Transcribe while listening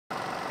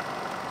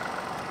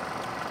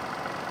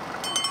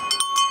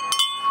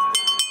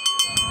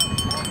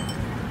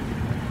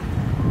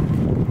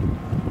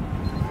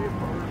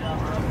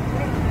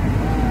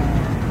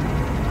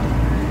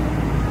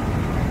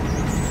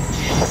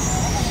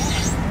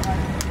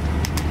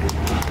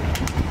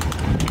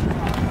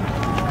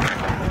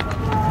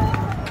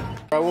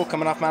Raul,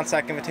 coming off Mount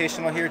SAC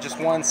Invitational here, just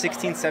won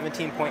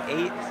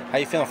 16-17.8. How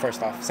you feeling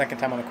first off? Second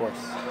time on the course.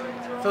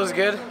 Feels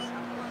good.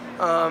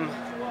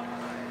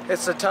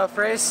 It's a tough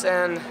race,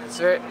 and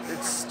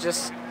it's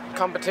just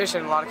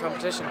competition, a lot of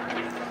competition.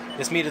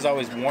 This meet is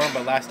always warm,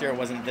 but last year it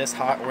wasn't this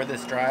hot or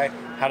this dry.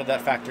 How did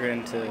that factor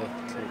into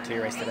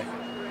your race today?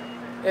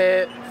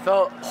 It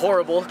felt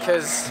horrible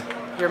because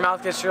your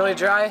mouth gets really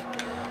dry,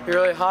 you're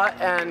really hot,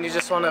 and you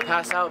just want to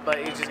pass out, but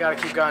you just got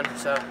to keep going.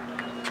 So.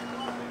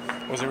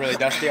 Was it really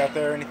dusty out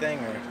there or anything?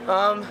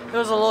 Or? It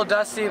was a little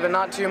dusty, but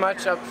not too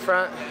much up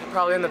front.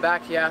 Probably in the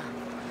back, yeah.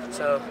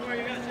 So.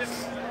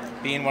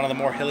 Being one of the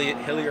more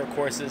hillier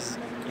courses,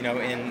 you know,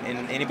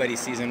 in anybody's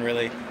season,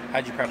 really,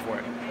 how'd you prep for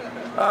it?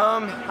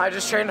 I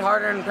just trained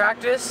harder in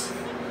practice.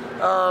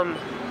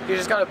 You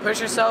just got to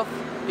push yourself,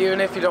 even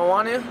if you don't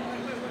want to.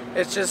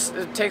 It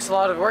takes a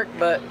lot of work,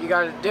 but you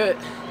got to do it.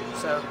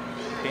 So.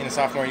 Being a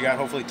sophomore, you got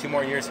hopefully 2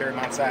 more years here at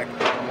Mount SAC.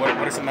 What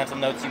are some mental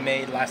notes you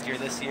made last year,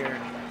 this year?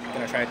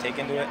 Gonna try to take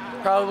into it?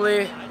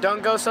 Probably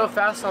don't go so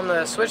fast on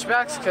the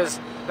switchbacks because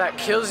that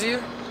kills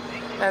you.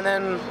 And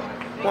then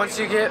once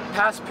you get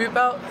past poop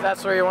out,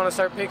 that's where you want to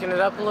start picking it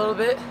up a little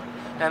bit.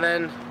 And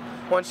then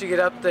once you get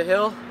up the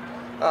hill,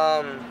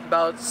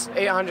 about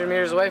 800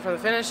 meters away from the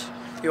finish,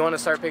 you want to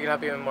start picking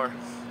up even more.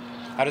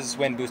 How does this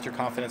win boost your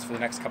confidence for the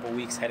next couple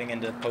weeks heading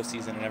into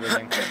postseason and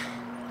everything?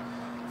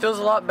 Feels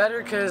a lot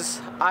better because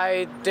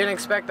I didn't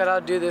expect that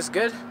I'd do this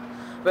good.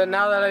 But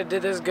now that I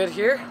did this good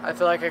here, I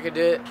feel like I could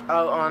do it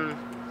out on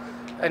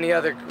any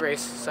other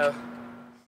race. So.